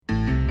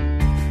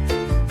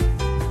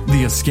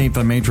The Escape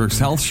the Matrix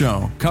Health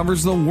Show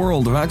covers the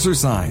world of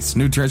exercise,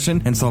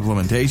 nutrition, and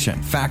supplementation,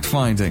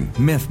 fact-finding,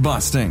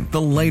 myth-busting, the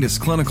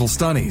latest clinical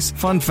studies,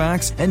 fun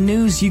facts, and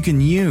news you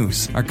can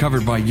use are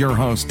covered by your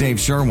host, Dave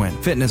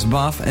Sherwin, fitness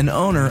buff and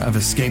owner of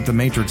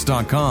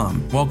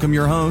EscapeTheMatrix.com. Welcome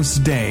your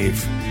host,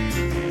 Dave.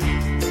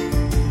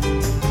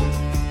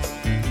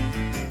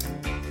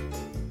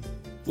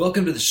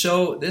 Welcome to the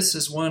show. This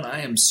is one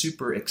I am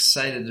super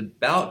excited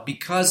about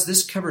because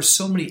this covers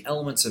so many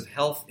elements of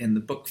health. In the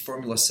book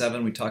Formula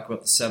 7, we talk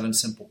about the 7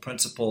 simple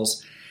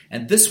principles,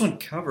 and this one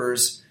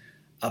covers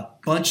a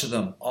bunch of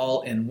them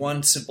all in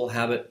one simple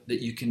habit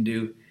that you can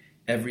do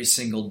every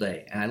single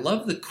day. And I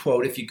love the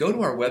quote. If you go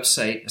to our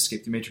website,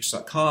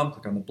 EscapeTheMatrix.com,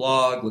 click on the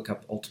blog, look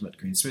up Ultimate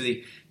Green Smoothie,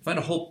 you find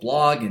a whole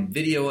blog and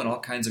video and all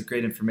kinds of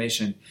great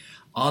information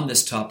on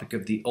this topic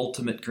of the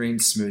Ultimate Green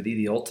Smoothie,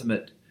 the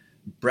ultimate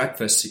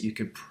breakfast that you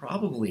could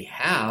probably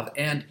have.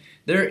 And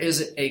there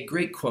is a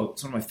great quote.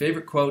 It's one of my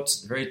favorite quotes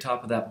at the very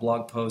top of that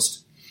blog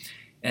post.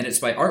 And it's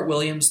by Art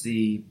Williams,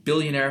 the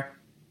billionaire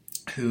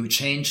who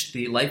changed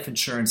the life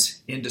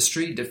insurance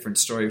industry. Different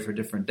story for a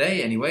different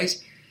day.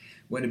 Anyways,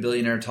 when a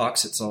billionaire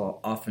talks, it's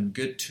often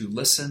good to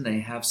listen. They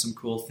have some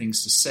cool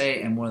things to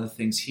say. And one of the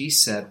things he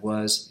said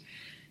was,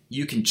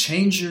 you can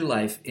change your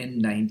life in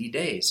 90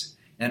 days.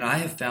 And I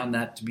have found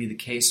that to be the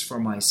case for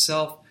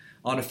myself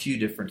on a few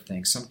different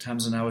things.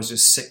 Sometimes when I was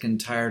just sick and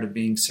tired of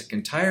being sick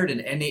and tired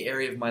in any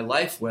area of my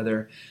life,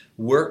 whether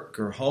work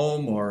or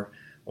home or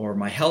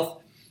my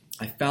health,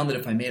 I found that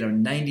if I made a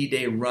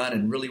 90-day run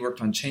and really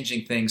worked on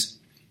changing things,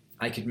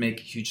 I could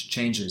make huge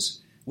changes.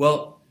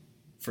 Well,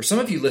 for some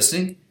of you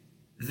listening,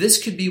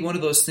 this could be one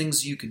of those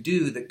things you could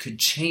do that could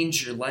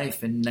change your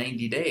life in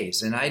 90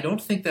 days. And I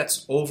don't think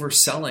that's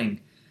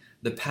overselling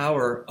the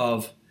power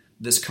of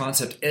this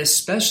concept,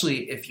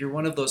 especially if you're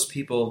one of those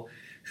people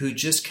who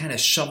just kind of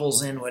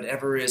shovels in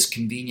whatever is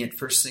convenient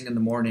first thing in the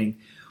morning,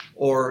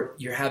 or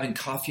you're having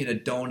coffee and a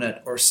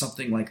donut or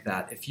something like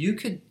that. If you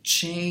could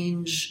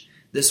change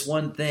this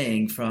one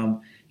thing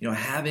from,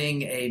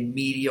 having a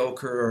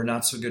mediocre or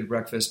not so good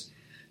breakfast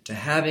to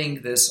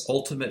having this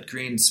ultimate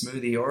green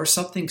smoothie or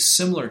something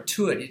similar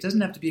to it, it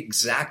doesn't have to be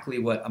exactly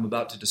what I'm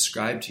about to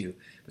describe to you,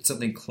 but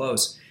something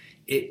close.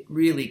 It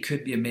really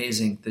could be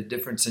amazing, the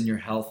difference in your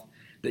health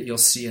that you'll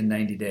see in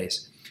 90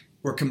 days.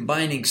 We're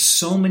combining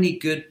so many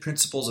good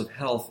principles of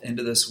health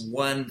into this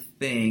one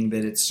thing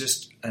that it's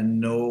just a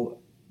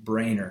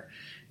no-brainer.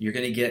 You're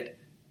going to get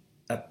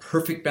a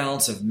perfect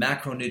balance of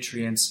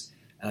macronutrients,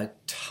 a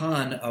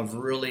ton of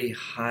really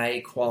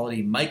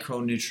high-quality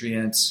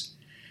micronutrients,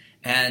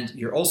 and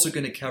you're also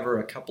going to cover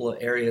a couple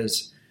of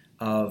areas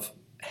of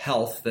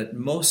health that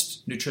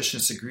most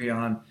nutritionists agree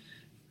on.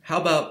 How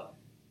about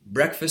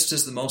breakfast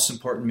is the most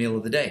important meal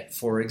of the day?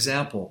 For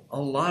example, a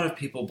lot of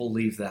people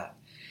believe that.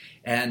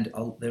 And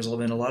there's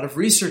been a lot of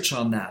research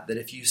on that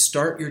if you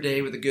start your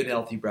day with a good,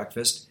 healthy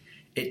breakfast,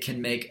 it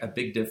can make a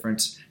big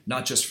difference,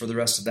 not just for the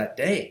rest of that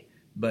day,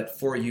 but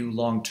for you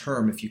long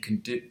term if you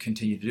can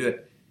continue to do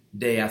it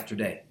day after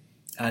day.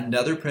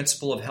 Another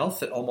principle of health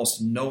that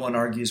almost no one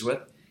argues with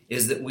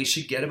is that we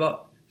should get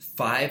about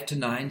 5 to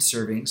 9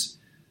 servings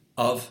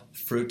of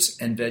fruits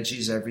and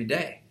veggies every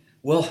day.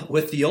 Well,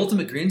 with the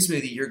Ultimate Green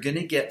Smoothie, you're going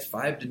to get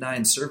 5 to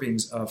 9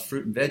 servings of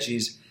fruit and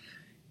veggies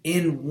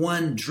in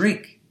one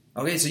drink.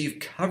 Okay, so you've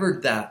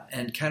covered that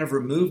and kind of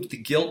removed the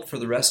guilt for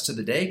the rest of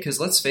the day, because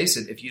let's face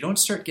it, if you don't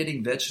start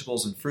getting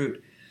vegetables and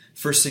fruit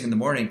first thing in the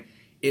morning,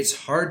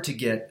 it's hard to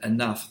get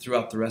enough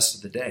throughout the rest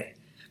of the day.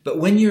 But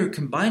when you're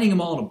combining them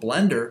all in a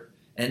blender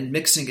and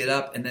mixing it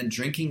up and then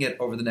drinking it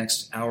over the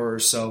next hour or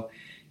so,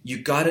 you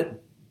got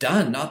it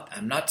done.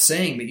 I'm not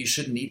saying that you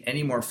shouldn't eat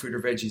any more fruit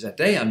or veggies that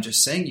day. I'm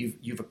just saying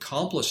you've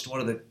accomplished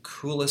one of the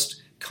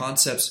coolest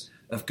concepts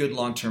of good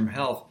long-term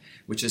health,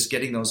 which is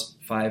getting those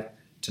 5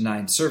 to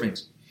 9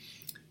 servings.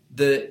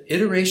 The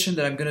iteration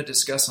that I'm going to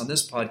discuss on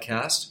this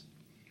podcast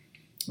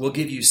will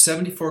give you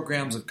 74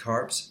 grams of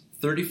carbs,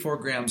 34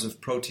 grams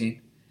of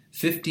protein,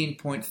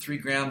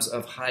 15.3 grams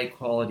of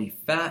high-quality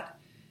fat,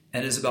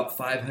 and is about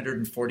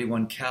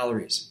 541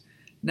 calories.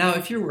 Now,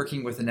 if you're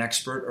working with an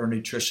expert or a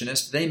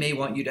nutritionist, they may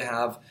want you to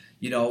have,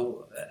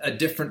 a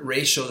different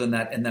ratio than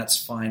that, and that's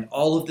fine.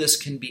 All of this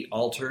can be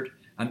altered.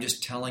 I'm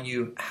just telling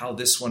you how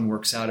this one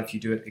works out if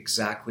you do it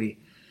exactly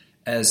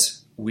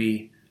as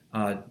we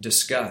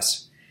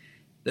discuss.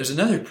 There's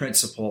another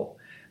principle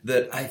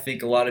that I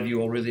think a lot of you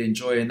will really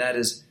enjoy, and that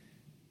is,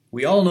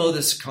 we all know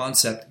this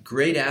concept.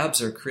 Great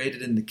abs are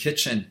created in the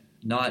kitchen,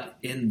 not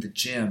in the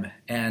gym.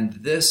 And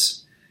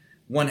this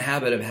one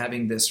habit of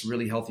having this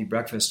really healthy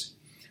breakfast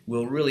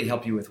will really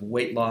help you with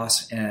weight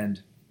loss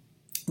and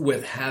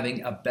with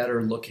having a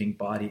better looking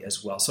body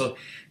as well. So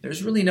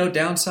there's really no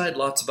downside,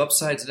 lots of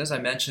upsides. And as I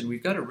mentioned,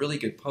 we've got a really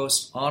good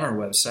post on our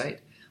website,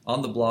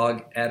 on the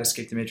blog at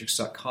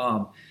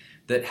EscapeTheMatrix.com,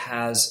 that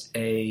has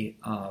a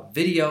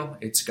video.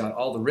 It's got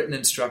all the written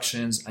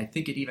instructions. I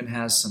think it even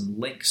has some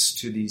links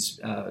to these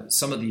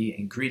some of the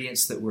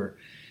ingredients that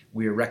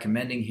we are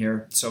recommending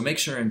here. So make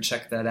sure and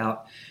check that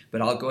out.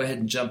 But I'll go ahead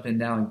and jump in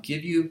now and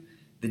give you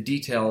the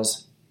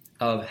details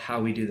of how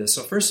we do this.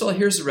 So first of all,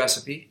 here's the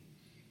recipe.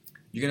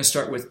 You're going to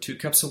start with 2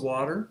 cups of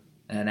water,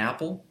 an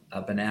apple,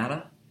 a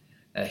banana,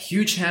 a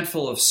huge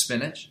handful of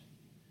spinach,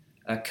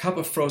 a cup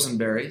of frozen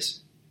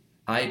berries.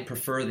 I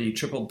prefer the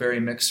triple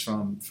berry mix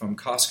from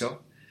Costco.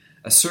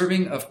 A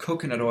serving of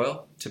coconut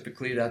oil,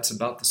 typically that's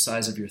about the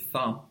size of your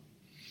thumb.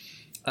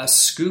 A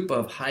scoop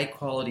of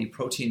high-quality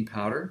protein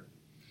powder.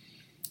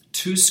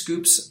 2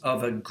 scoops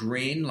of a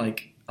green,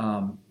 like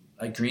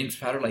a greens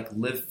powder, like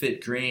Live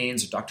Fit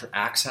Greens. Dr.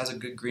 Axe has a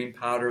good green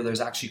powder.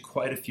 There's actually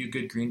quite a few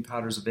good green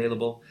powders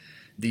available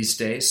these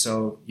days,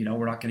 so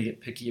we're not going to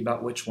get picky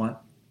about which one.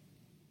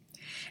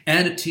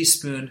 And a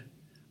teaspoon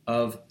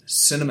of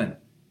cinnamon.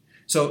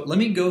 So let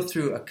me go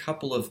through a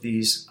couple of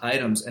these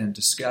items and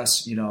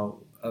discuss,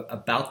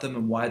 about them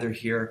and why they're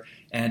here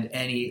and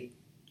any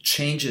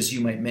changes you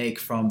might make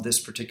from this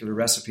particular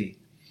recipe.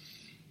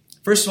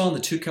 First of all, in the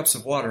 2 cups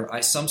of water,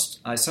 I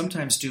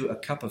sometimes do a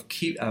cup of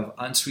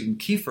unsweetened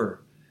kefir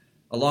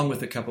along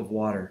with a cup of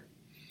water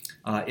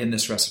in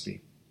this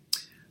recipe.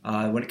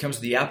 When it comes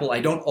to the apple, I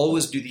don't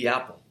always do the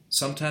apple.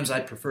 Sometimes I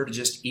prefer to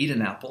just eat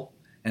an apple,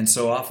 and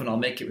so often I'll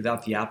make it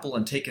without the apple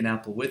and take an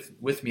apple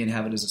with me and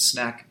have it as a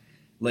snack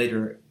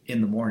later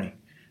in the morning.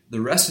 The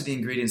rest of the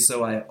ingredients,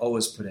 though, I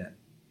always put in.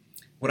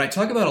 When I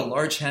talk about a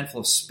large handful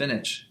of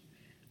spinach,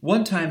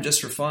 one time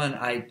just for fun,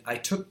 I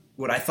took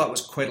what I thought was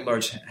quite a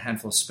large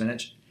handful of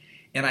spinach,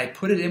 and I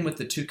put it in with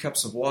the 2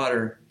 cups of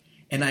water,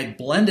 and I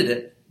blended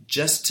it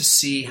just to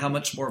see how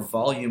much more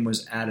volume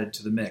was added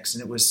to the mix,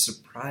 and it was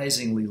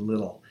surprisingly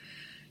little.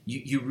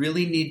 You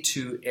really need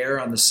to err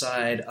on the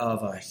side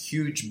of a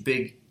huge,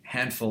 big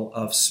handful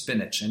of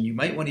spinach, and you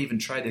might want to even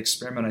try the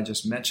experiment I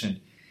just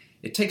mentioned.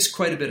 It takes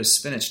quite a bit of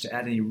spinach to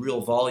add any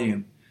real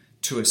volume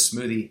to a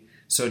smoothie,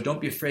 so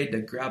don't be afraid to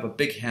grab a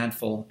big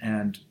handful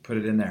and put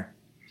it in there.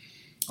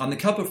 On the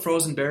cup of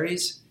frozen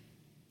berries,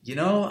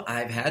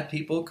 I've had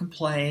people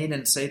complain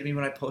and say to me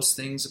when I post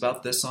things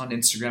about this on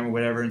Instagram or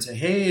whatever and say,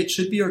 hey, it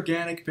should be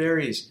organic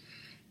berries.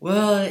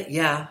 Well,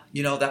 yeah,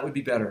 that would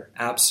be better.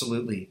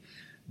 Absolutely.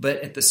 But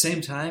at the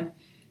same time,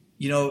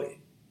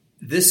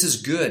 this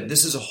is good.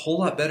 This is a whole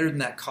lot better than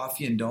that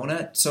coffee and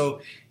donut.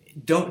 So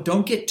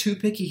don't get too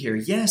picky here.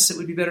 Yes, it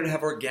would be better to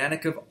have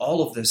organic of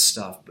all of this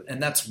stuff,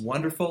 and that's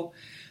wonderful.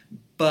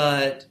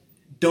 But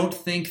don't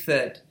think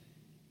that,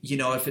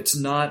 if it's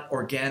not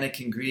organic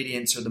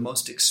ingredients or the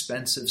most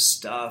expensive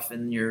stuff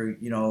in your,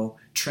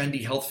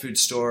 trendy health food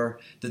store,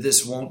 that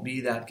this won't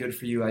be that good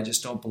for you. I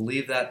just don't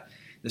believe that.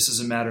 This is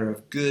a matter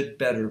of good,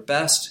 better,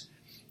 best.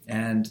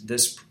 And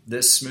this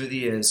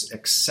smoothie is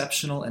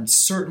exceptional and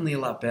certainly a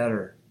lot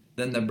better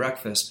than the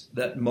breakfast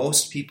that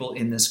most people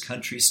in this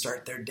country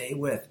start their day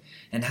with.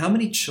 And how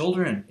many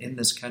children in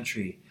this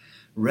country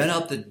run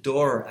out the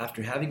door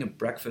after having a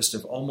breakfast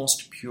of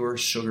almost pure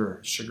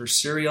sugar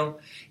cereal?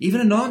 Even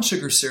a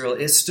non-sugar cereal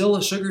is still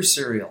a sugar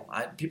cereal.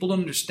 People don't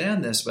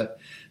understand this, but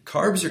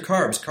carbs are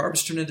carbs.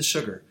 Carbs turn into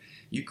sugar.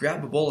 You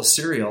grab a bowl of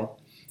cereal,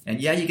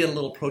 and yeah, you get a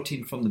little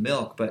protein from the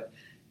milk, but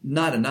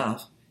not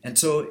enough. And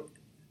so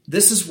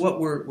this is what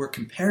we're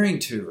comparing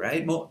to,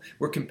 right?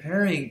 We're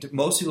comparing to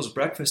most people's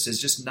breakfast is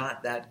just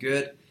not that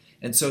good.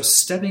 And so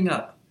stepping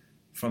up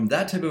from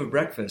that type of a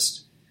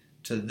breakfast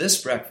to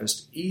this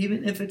breakfast,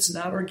 even if it's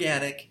not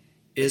organic,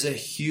 is a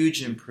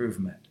huge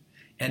improvement.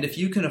 And if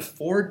you can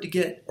afford to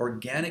get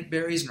organic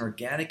berries and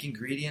organic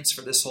ingredients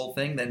for this whole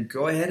thing, then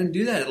go ahead and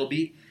do that. It'll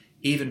be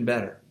even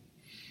better.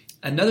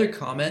 Another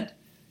comment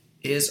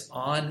is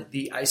on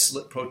the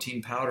isolate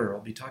protein powder.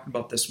 I'll be talking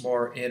about this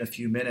more in a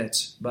few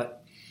minutes,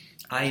 but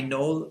I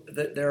know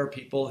that there are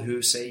people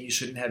who say you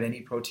shouldn't have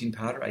any protein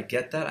powder. I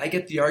get that. I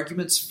get the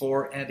arguments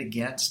for and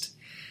against.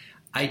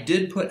 I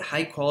did put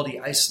high-quality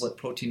isolate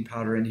protein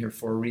powder in here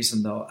for a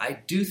reason, though.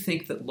 I do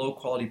think that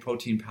low-quality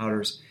protein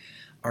powders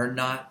are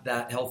not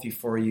that healthy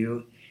for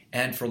you.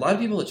 And for a lot of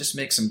people, it just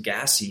makes them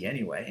gassy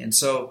anyway. And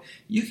so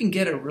you can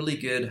get a really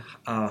good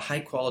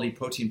high-quality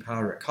protein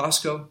powder at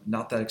Costco.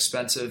 Not that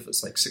expensive.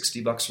 It's like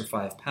 $60 for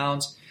 5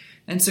 pounds.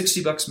 And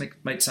 $60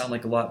 might sound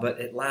like a lot, but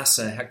it lasts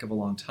a heck of a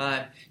long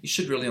time. You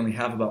should really only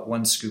have about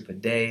 1 scoop a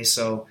day.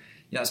 So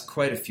it's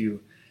quite a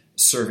few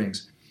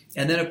servings.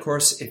 And then, of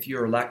course, if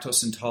you're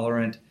lactose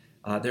intolerant,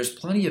 there's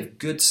plenty of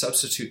good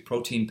substitute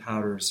protein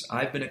powders.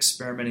 I've been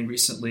experimenting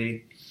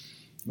recently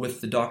with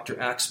the Dr.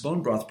 Axe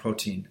bone broth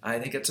protein. I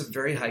think it's a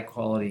very high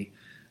quality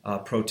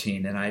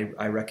protein, and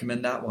I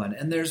recommend that one.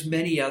 And there's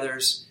many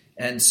others,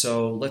 and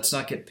so let's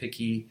not get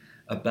picky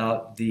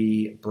about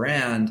the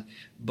brand,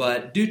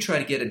 but do try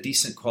to get a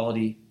decent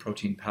quality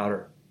protein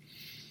powder.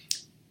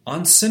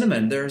 On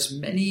cinnamon, there's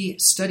many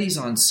studies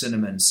on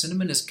cinnamon.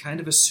 Cinnamon is kind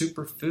of a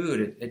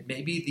superfood. It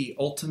may be the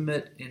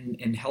ultimate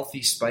in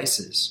healthy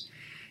spices.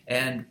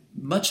 And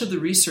much of the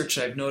research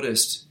I've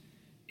noticed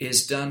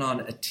is done on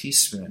a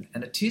teaspoon.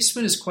 And a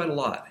teaspoon is quite a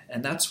lot.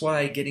 And that's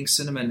why getting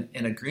cinnamon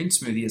in a green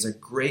smoothie is a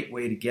great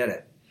way to get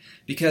it.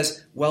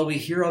 Because while we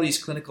hear all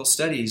these clinical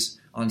studies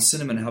on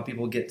cinnamon, how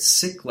people get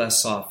sick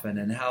less often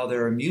and how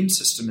their immune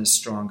system is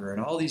stronger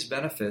and all these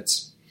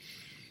benefits,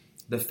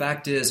 the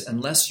fact is,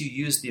 unless you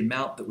use the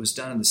amount that was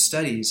done in the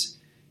studies,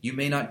 you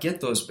may not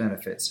get those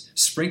benefits.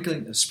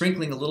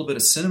 Sprinkling a little bit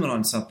of cinnamon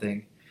on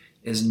something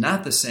is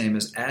not the same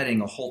as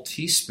adding a whole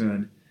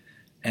teaspoon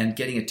and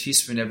getting a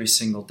teaspoon every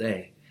single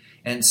day.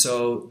 And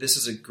so this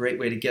is a great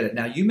way to get it.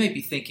 Now, you may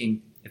be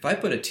thinking, if I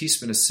put a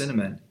teaspoon of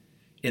cinnamon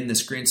in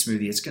this green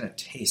smoothie, it's going to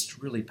taste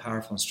really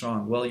powerful and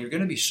strong. Well, you're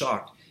going to be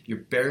shocked. You're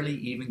barely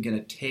even going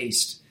to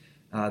taste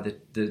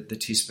the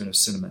teaspoon of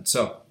cinnamon.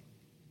 So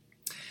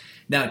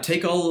now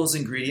take all those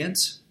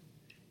ingredients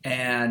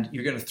and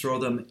you're going to throw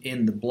them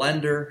in the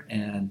blender.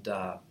 And,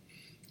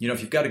 if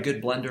you've got a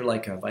good blender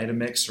like a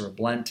Vitamix or a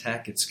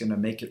Blendtec, it's going to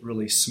make it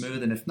really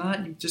smooth. And if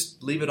not, you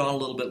just leave it on a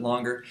little bit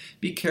longer.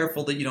 Be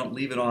careful that you don't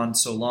leave it on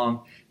so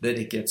long that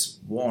it gets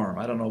warm.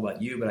 I don't know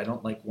about you, but I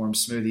don't like warm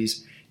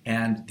smoothies.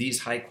 And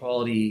these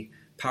high-quality,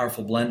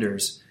 powerful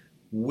blenders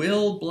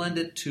will blend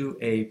it to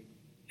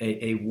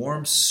a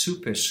warm,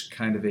 soupish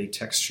kind of a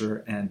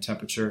texture and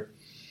temperature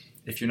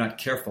if you're not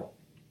careful.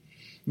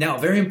 Now,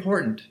 very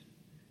important,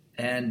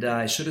 and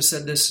I should have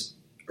said this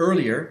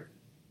earlier,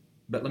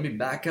 but let me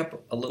back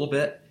up a little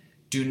bit.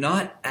 Do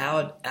not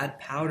add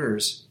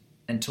powders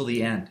until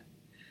the end.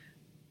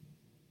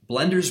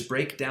 Blenders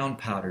break down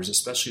powders,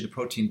 especially the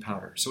protein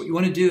powder. So what you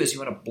want to do is you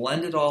want to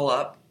blend it all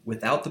up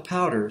without the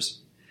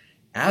powders,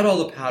 add all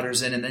the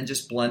powders in, and then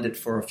just blend it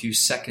for a few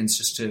seconds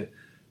just to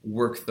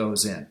work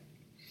those in.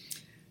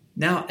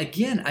 Now,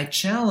 again, I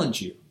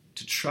challenge you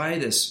to try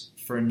this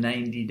for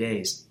 90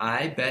 days.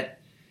 I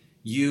bet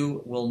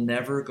you will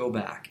never go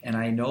back. And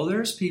I know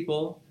there's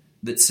people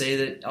that say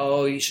that,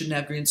 oh, you shouldn't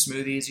have green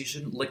smoothies, you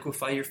shouldn't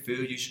liquefy your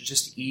food, you should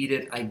just eat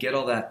it. I get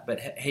all that.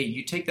 But hey,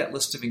 you take that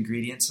list of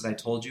ingredients that I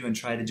told you and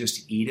try to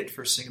just eat it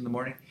first thing in the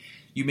morning,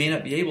 you may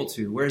not be able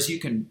to. Whereas you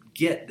can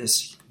get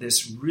this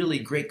really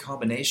great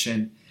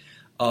combination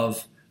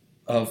of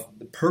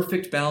the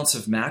perfect balance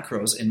of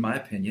macros, in my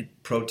opinion,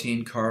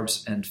 protein,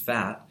 carbs, and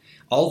fat,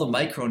 all the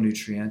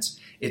micronutrients.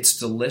 It's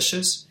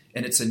delicious,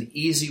 and it's an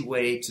easy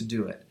way to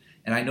do it.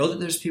 And I know that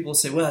there's people who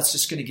say, well, it's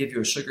just going to give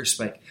you a sugar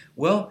spike.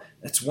 Well,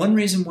 that's one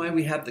reason why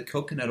we have the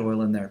coconut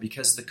oil in there,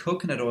 because the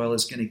coconut oil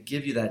is going to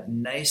give you that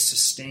nice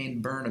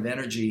sustained burn of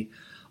energy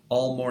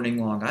all morning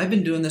long. I've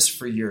been doing this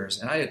for years,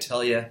 and I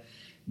tell you,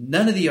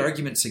 none of the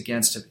arguments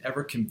against have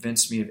ever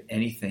convinced me of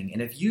anything.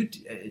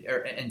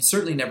 And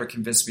certainly never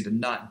convinced me to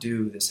not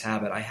do this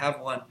habit. I have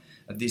one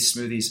of these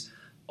smoothies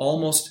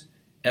almost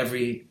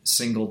every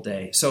single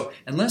day. So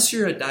unless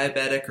you're a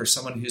diabetic or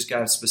someone who's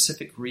got a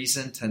specific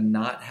reason to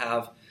not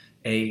have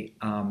a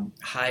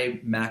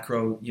high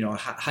macro,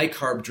 high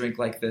carb drink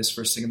like this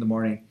first thing in the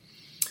morning,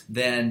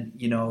 then,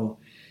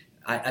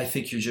 I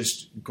think you're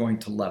just going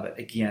to love it.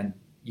 Again,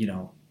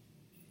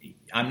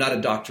 I'm not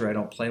a doctor. I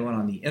don't play one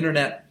on the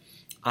internet.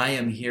 I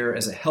am here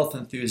as a health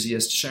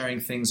enthusiast sharing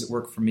things that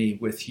work for me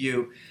with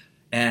you.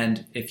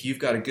 And if you've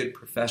got a good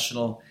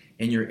professional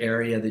in your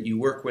area that you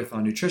work with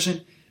on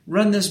nutrition,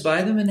 run this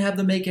by them and have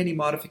them make any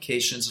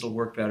modifications. It'll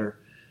work better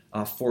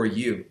for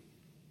you.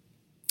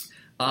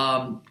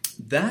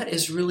 That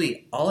is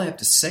really all I have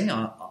to say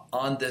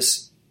on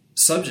this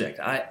subject.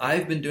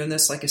 I've been doing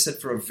this, like I said,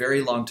 for a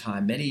very long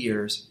time, many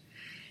years.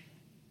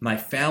 My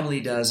family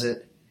does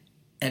it.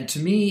 And to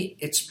me,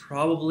 it's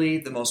probably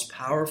the most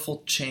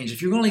powerful change.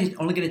 If you're only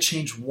going to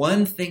change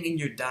one thing in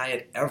your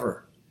diet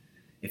ever,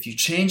 if you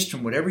changed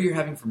from whatever you're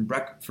having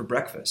for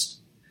breakfast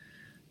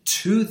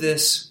to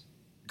this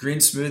green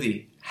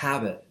smoothie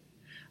habit,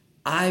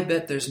 I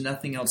bet there's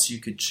nothing else you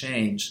could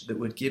change that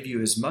would give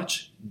you as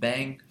much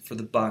bang for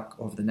the buck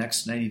over the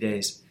next 90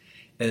 days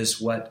as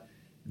what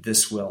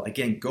this will.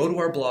 Again, go to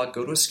our blog,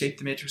 go to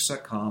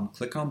escapethematrix.com,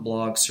 click on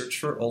blog, search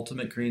for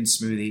Ultimate Green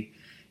Smoothie.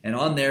 And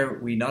on there,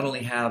 we not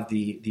only have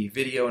the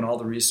video and all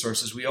the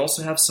resources, we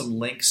also have some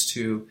links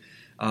to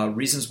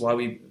reasons why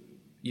we,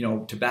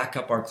 to back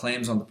up our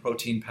claims on the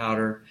protein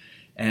powder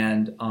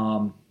and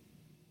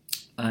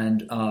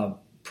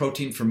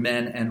protein for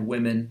men and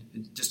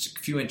women. Just a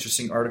few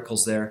interesting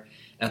articles there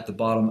at the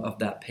bottom of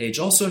that page.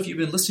 Also, if you've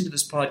been listening to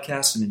this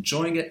podcast and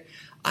enjoying it,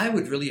 I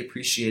would really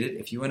appreciate it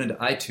if you went into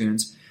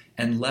iTunes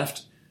and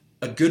left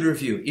a good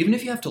review. Even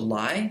if you have to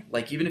lie,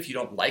 even if you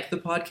don't like the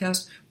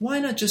podcast, why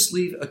not just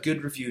leave a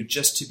good review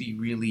just to be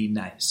really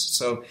nice?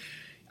 So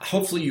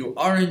hopefully you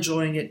are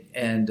enjoying it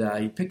and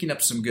you're picking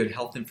up some good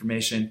health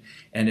information.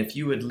 And if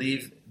you would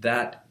leave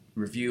that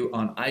review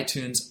on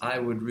iTunes, I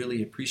would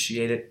really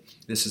appreciate it.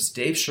 This is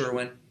Dave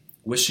Sherwin,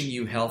 wishing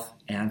you health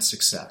and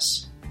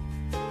success.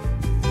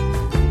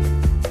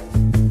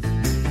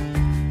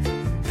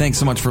 Thanks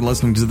so much for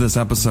listening to this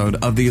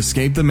episode of the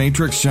Escape the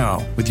Matrix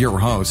Show with your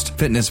host,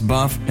 fitness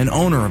buff, and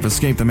owner of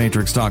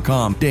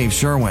EscapeTheMatrix.com, Dave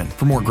Sherwin.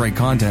 For more great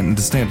content and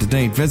to stay up to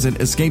date, visit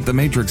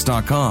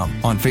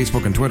EscapeTheMatrix.com, on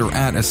Facebook and Twitter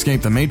at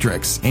Escape the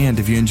Matrix. And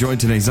if you enjoyed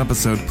today's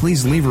episode,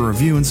 please leave a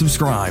review and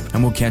subscribe.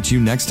 And we'll catch you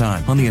next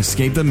time on the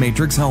Escape the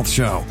Matrix Health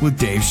Show with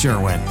Dave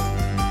Sherwin.